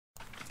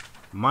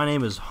My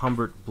name is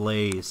Humbert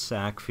Blaze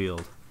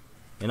Sackfield,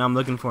 and I'm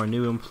looking for a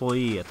new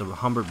employee at the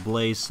Humbert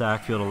Blaze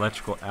Sackfield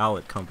Electrical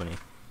Outlet Company.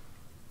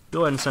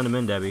 Go ahead and send him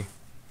in, Debbie.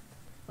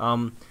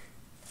 You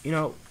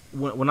know,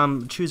 when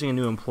I'm choosing a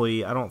new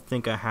employee, I don't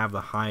think I have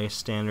the highest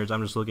standards.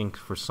 I'm just looking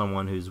for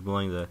someone who's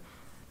willing to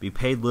be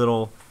paid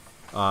little,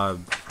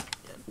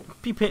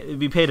 be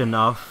paid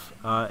enough,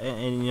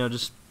 and you know,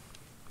 just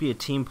be a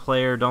team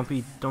player. Don't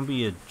be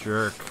a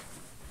jerk.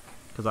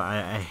 Because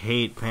I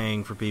hate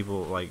paying for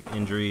people, like,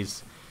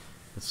 injuries.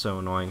 It's so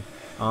annoying.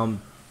 You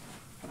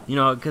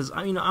know, because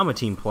I'm a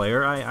team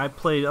player. I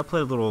played a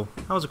little.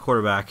 I was a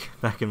quarterback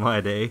back in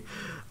my day,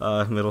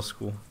 middle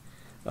school.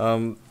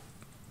 That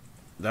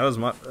was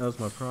my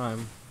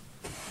prime.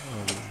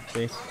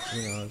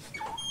 Basically, you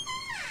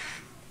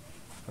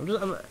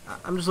know,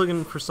 I'm just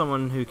looking for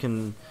someone who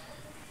can,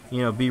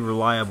 you know, be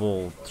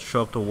reliable,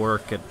 show up to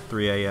work at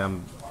 3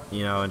 a.m.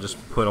 You know, and just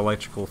put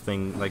electrical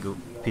like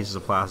pieces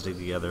of plastic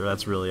together.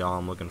 That's really all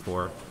I'm looking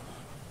for.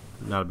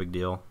 Not a big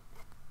deal.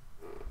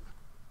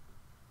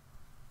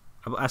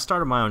 I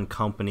started my own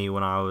company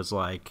when I was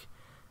like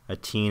a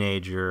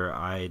teenager.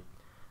 I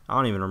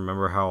don't even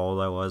remember how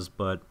old I was,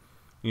 but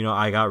you know,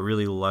 I got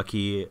really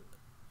lucky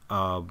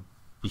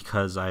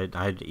because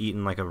I'd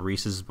eaten like a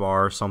Reese's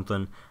bar or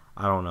something.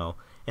 I don't know.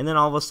 And then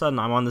all of a sudden,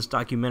 I'm on this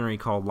documentary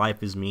called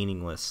Life is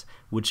Meaningless,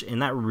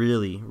 and that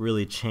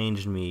really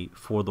changed me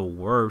for the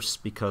worse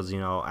because, you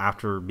know,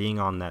 after being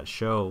on that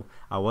show,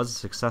 I was a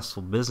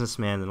successful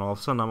businessman, and all of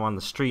a sudden I'm on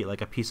the street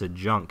like a piece of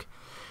junk.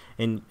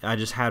 And I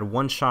just had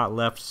one shot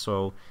left,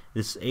 so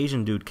this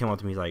Asian dude came up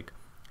to me like,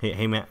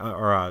 hey man,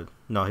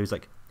 no, he was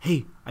like,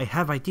 hey, I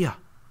have idea.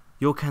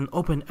 You can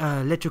open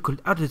an electrical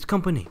outlet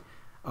company.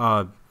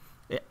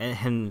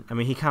 And I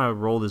mean, he kind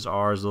of rolled his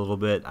R's a little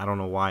bit. I don't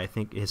know why. I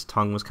think his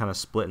tongue was kind of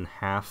split in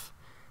half.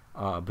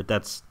 But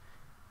that's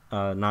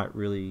not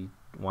really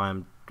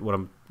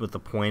what the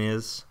point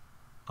is.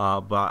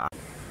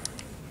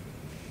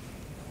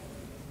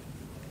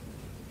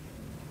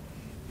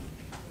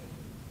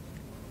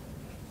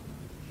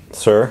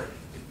 Sir,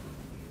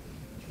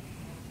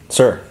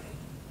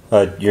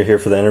 you're here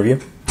for the interview?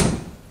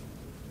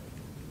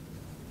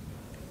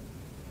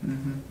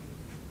 Mm-hmm.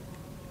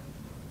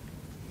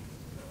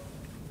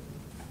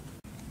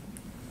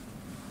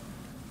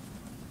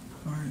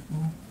 Alright,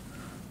 well,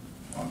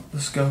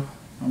 let's go.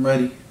 I'm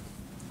ready.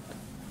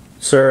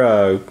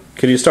 Sir,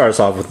 could you start us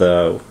off with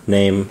a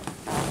name?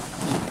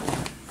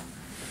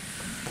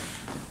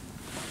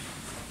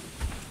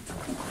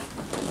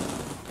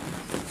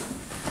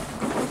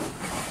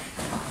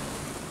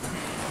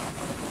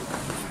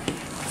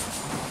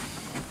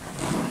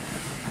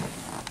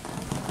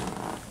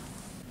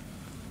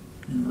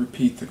 You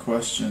repeat the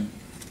question.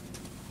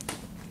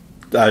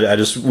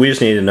 We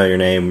just need to know your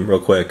name real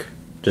quick,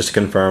 just to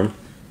confirm.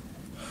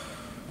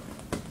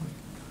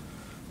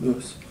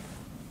 Lewis.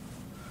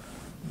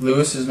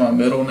 Lewis is my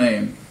middle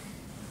name.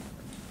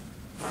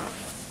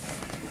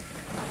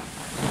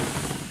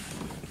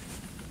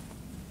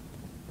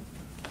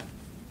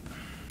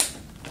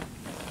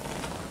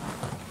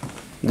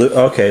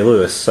 Okay,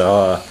 Lewis.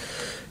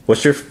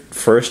 What's your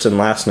first and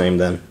last name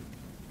then?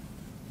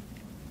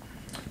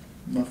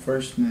 My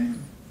first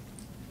name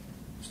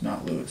is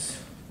not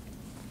Lewis.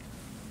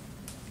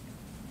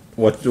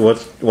 What's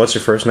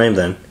your first name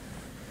then?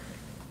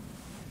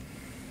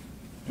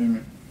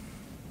 Damien.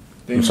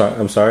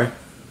 I'm sorry.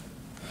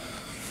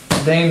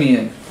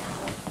 Damien.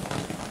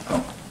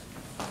 Oh,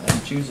 I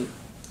didn't choose it.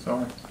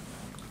 Sorry.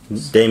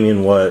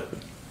 Damien what?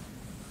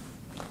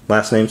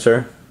 Last name,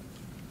 sir?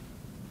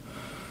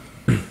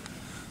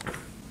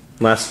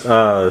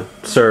 Sir,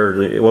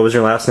 what was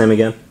your last name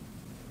again?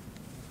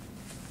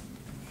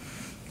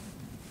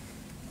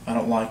 I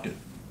don't like it.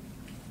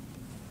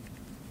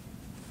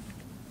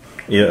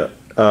 Yeah.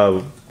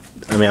 I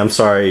mean, I'm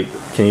sorry.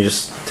 Can you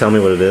just tell me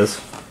what it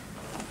is?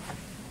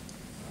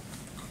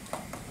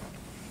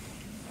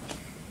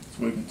 It's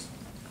Wiggins.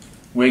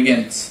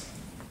 Wiggins.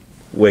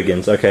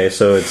 Wiggins. Okay,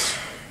 so it's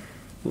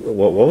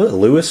what was it?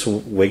 Lewis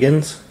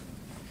Wiggins?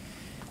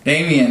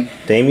 Damien.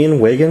 Damien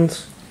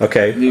Wiggins?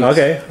 Okay. Lewis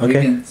Okay.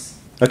 Wiggins.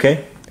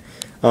 Okay.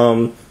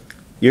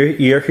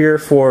 You're here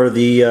for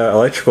the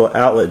electrical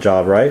outlet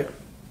job, right?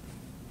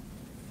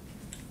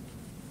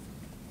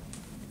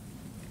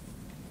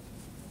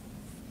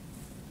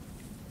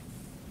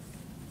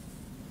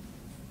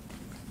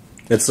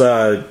 It's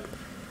the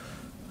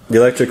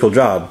electrical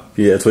job.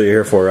 Yeah, that's what you're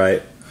here for,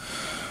 right?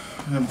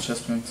 I have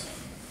chest pains.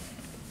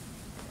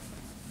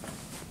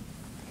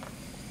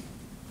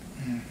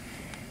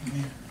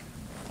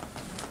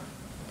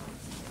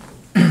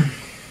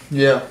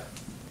 Yeah.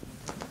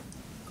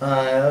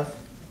 I have.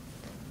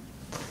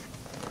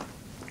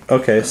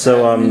 Okay,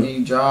 so I've had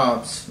many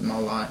jobs in my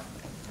life.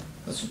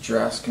 That's what you're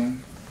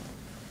asking.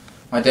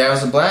 My dad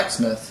was a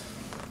blacksmith.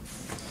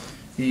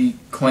 He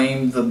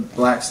claimed the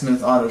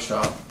blacksmith auto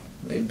shop.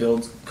 They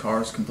build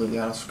cars completely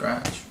out of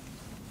scratch.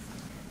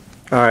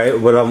 all right,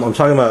 but I'm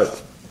talking about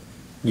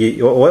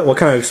what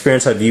kind of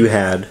experience have you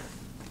had,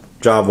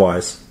 job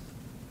wise?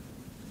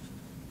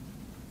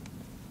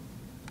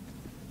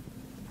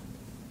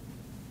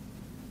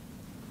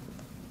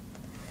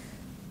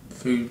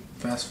 Food,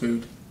 fast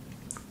food.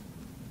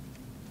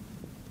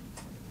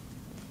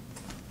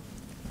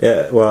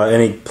 Yeah, well,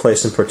 any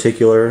place in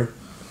particular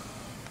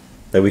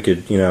that we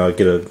could, get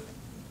a...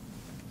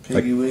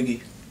 Piggy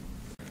Wiggy.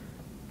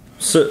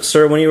 So,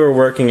 sir, when you were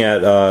working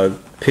at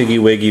Piggy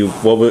Wiggy,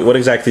 what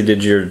exactly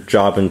did your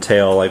job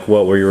entail? Like,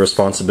 what were your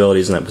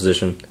responsibilities in that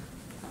position?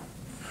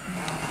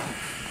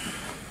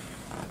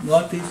 You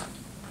like these?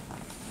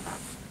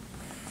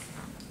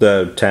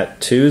 The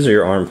tattoos or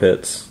your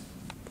armpits?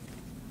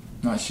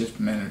 My shift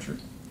manager.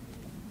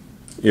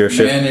 Your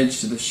shift?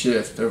 Managed the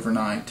shift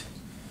overnight.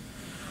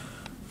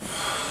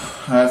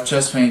 I have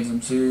chest pains.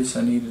 I'm serious.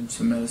 I needed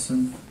some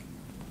medicine.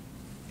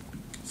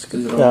 It's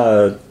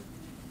because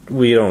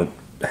we don't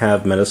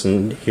have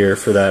medicine here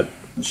for that.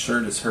 the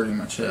shirt is hurting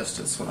my chest.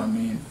 That's what I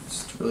mean.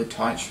 It's a really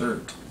tight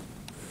shirt.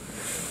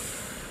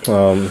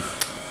 Well,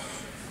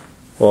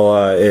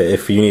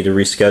 if you need to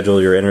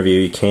reschedule your interview,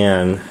 you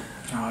can.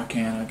 Oh, I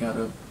can't. I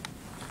gotta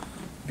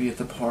be at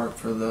the park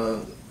for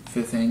the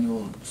 5th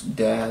annual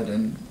dad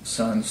and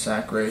son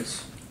sack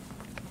race.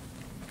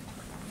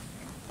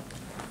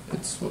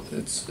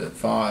 It's at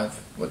 5.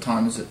 What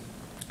time is it?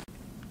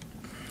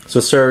 So,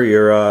 sir,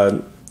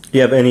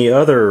 you have any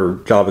other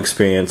job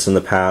experience in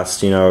the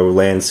past?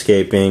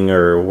 Landscaping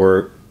or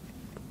work?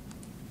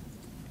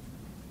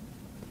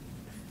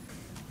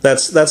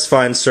 That's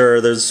fine,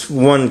 sir. There's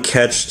one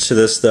catch to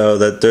this, though,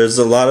 that there's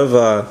a lot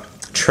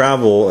of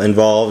travel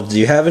involved. Do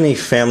you have any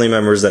family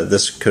members that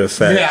this could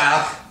affect?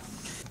 Yeah.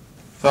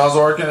 So I was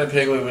working at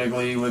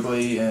Piggly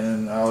Wiggly,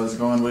 and I was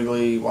going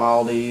Wiggly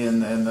Wildy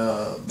in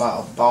the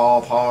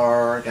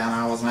ballpark, and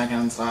I was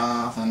making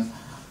stuff, and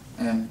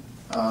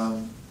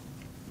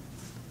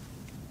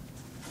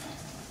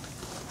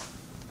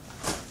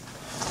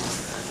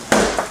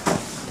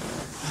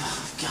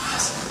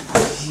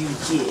guys, you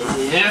kid.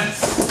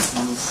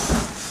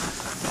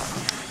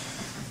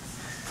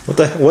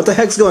 What the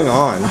heck's going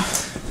on?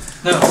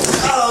 No.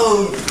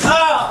 Oh!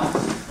 Ah!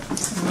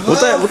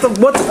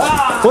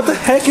 What the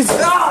heck is?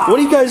 What are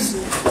you guys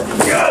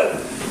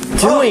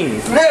doing?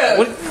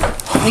 What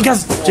are you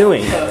guys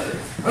doing? He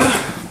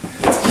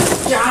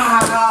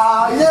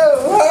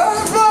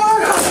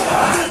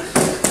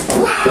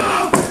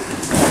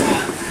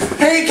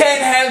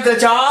can't have the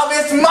job.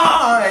 It's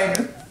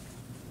mine.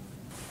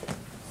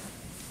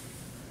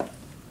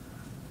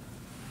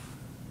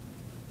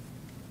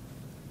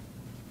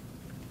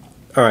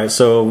 All right,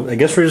 so I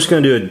guess we're just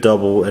gonna do a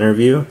double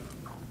interview.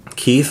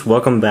 Keith,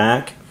 welcome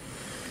back.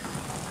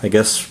 I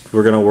guess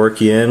we're gonna work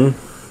you in.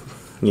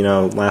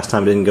 Last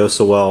time didn't go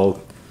so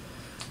well.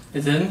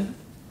 It didn't?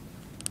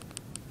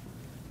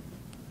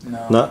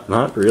 No.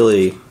 Not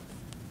really.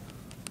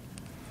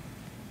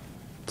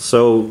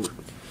 So,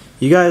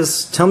 you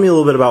guys, tell me a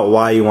little bit about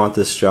why you want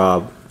this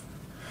job.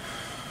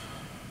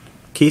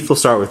 Keith, we'll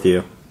start with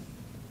you.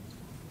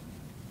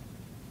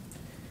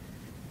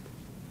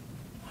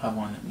 I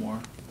want it more.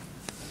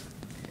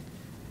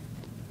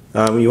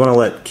 You want to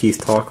let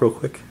Keith talk real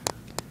quick?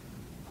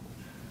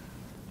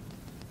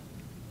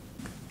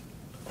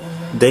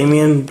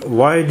 Damien,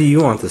 why do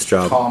you want this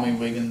job? Call me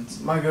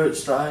Wiggins. My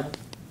goats died.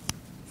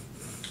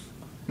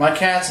 My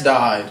cats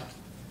died.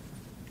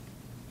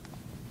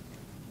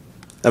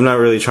 I'm not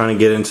really trying to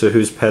get into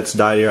whose pets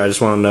died here. I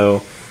just want to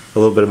know a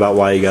little bit about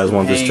why you guys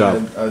want this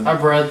job. I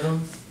bred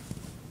them.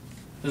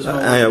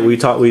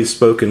 We've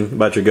spoken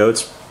about your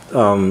goats,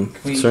 sir.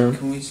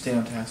 Can we stay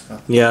on task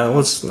about that? Yeah,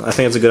 I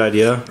think it's a good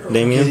idea,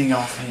 Damien. Getting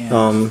off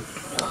hand.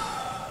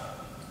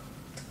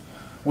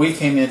 We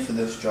came in for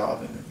this job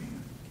interview.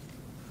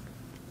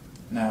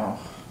 Now,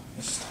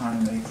 it's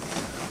time to make...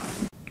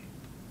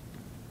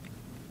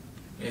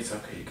 It's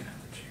okay, you can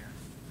have the chair.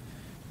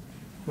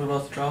 What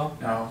about the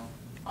job? No.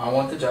 I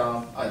want the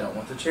job, I don't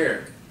want the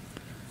chair.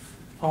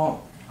 I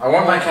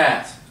want my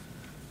cat.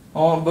 I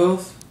want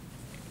both.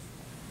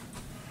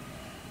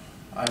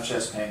 I have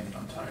chest pain,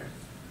 I'm tired.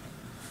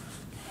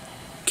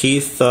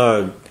 Keith,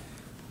 now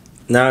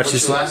it's What's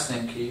just... your last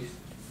name, Keith?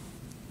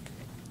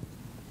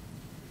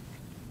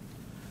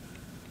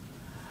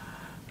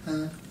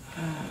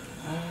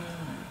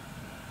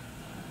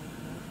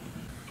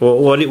 Well,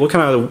 what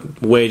kind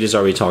of wages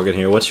are we talking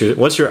here? What's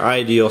your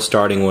ideal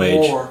starting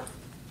wage? War.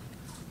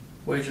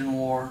 Wage and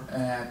war.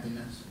 And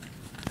happiness.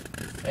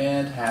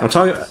 And happiness.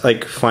 I'm talking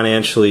like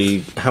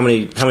financially. How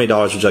many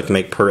dollars would you like to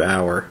make per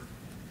hour?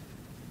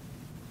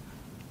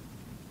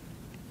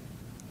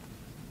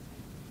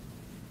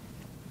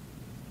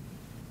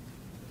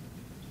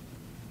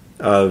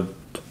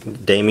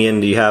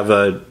 Damien, do you have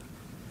a?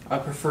 I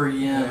prefer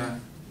yen. Yeah.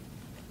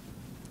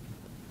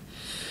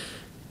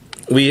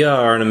 We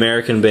are an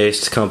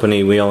American-based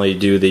company. We only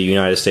do the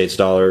United States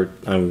dollar.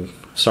 I'm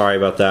sorry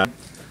about that.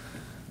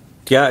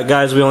 Yeah,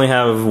 guys, we only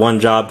have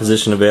one job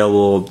position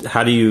available.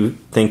 How do you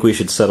think we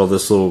should settle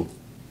this little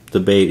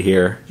debate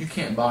here? You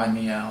can't buy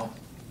me out.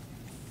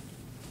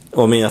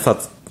 Well, I mean, I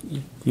thought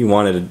you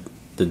wanted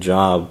the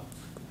job.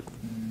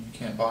 You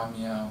can't buy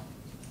me out.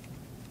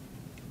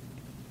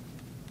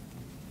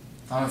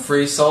 I'm a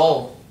free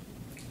soul.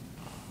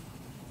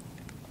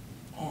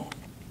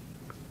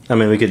 I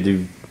mean, we could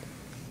do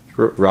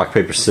rock,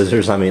 paper,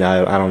 scissors. I mean,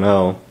 I don't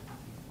know.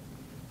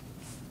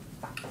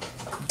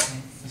 Okay,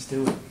 let's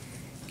do it.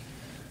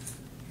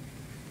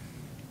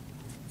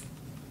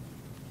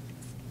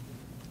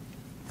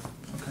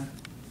 Okay.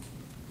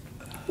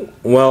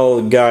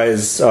 Well,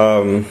 guys,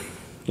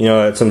 you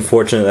know, it's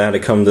unfortunate that I had to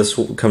come to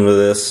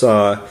this.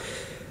 I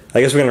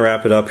guess we're gonna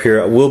wrap it up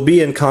here. We'll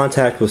be in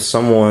contact with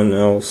someone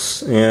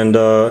else, and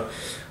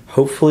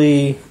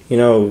hopefully, you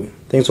know,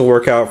 things will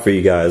work out for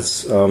you guys.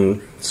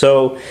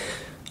 So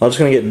I'm just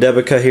gonna get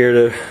Debica here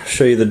to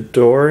show you the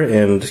door,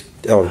 and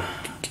oh,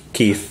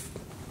 Keith.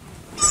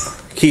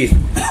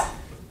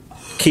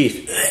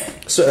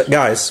 So,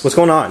 guys, what's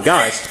going on,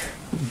 guys?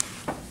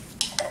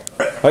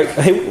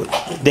 Hey,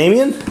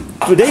 Damien,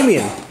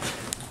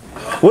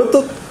 what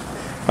the?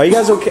 Are you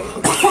guys okay?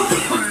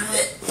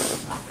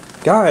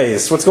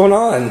 Guys, what's going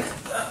on?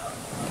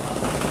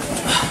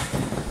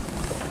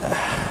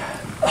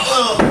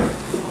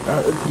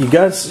 You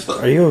guys,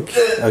 are you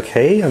okay?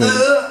 Okay? I mean,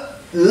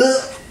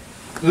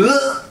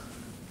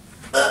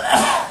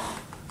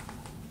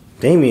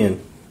 Damien,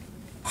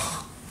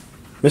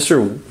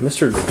 Mr.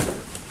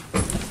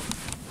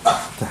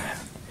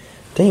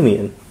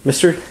 Damien,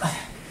 Mr.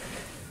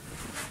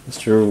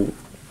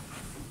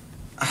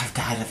 I've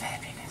died of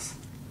happiness.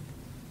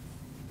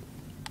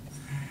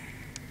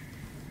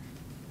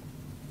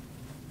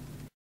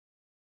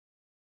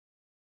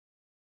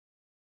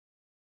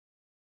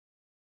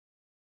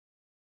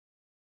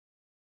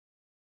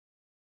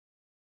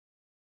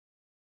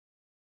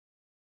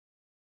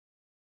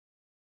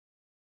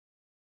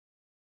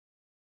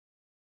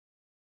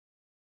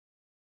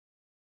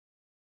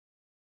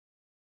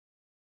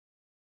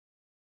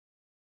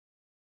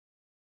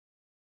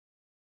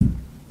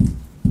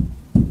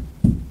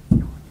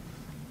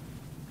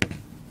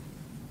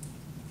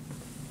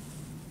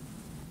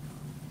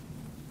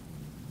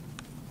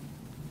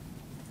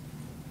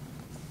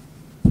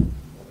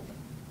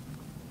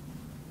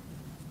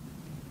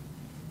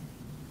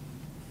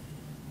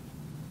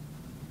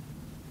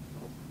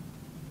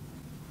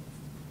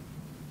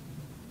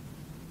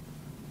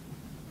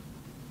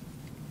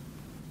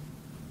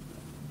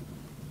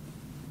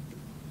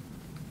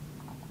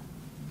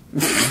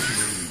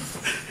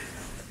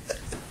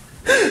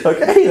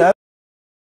 Okay,